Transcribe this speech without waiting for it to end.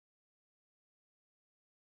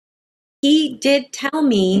He did tell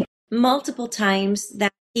me multiple times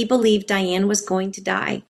that he believed Diane was going to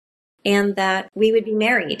die and that we would be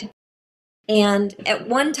married. And at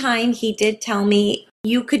one time, he did tell me,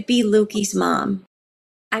 you could be Lukey's mom.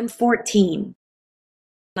 I'm 14.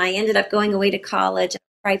 I ended up going away to college,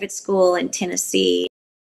 private school in Tennessee.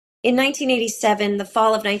 In 1987, the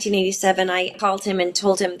fall of 1987, I called him and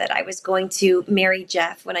told him that I was going to marry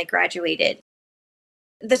Jeff when I graduated.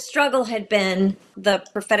 The struggle had been the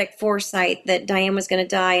prophetic foresight that Diane was going to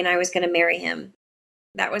die and I was going to marry him.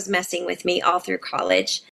 That was messing with me all through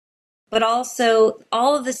college. But also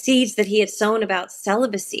all of the seeds that he had sown about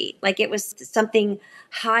celibacy, like it was something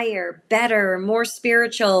higher, better, more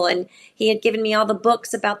spiritual. And he had given me all the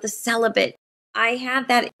books about the celibate. I had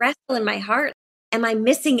that wrestle in my heart. Am I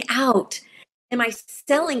missing out? Am I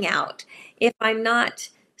selling out if I'm not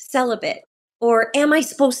celibate? Or am I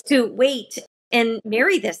supposed to wait and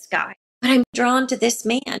marry this guy? But I'm drawn to this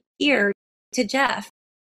man here, to Jeff.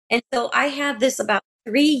 And so I had this about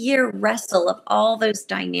 3-year wrestle of all those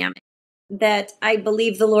dynamics that I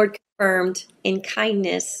believe the Lord confirmed in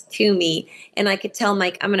kindness to me. And I could tell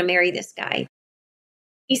Mike, I'm going to marry this guy.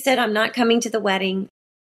 He said, I'm not coming to the wedding.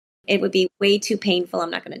 It would be way too painful.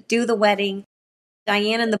 I'm not going to do the wedding.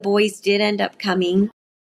 Diane and the boys did end up coming,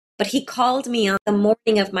 but he called me on the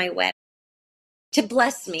morning of my wedding to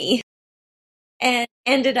bless me and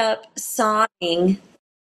ended up sobbing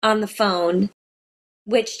on the phone,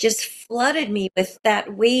 which just flooded me with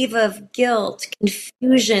that wave of guilt,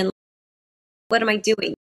 confusion. What am I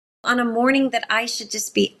doing? On a morning that I should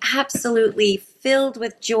just be absolutely filled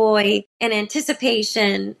with joy and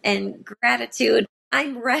anticipation and gratitude,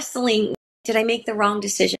 I'm wrestling. Did I make the wrong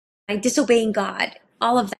decision? Am I disobeying God?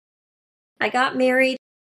 All of that. I got married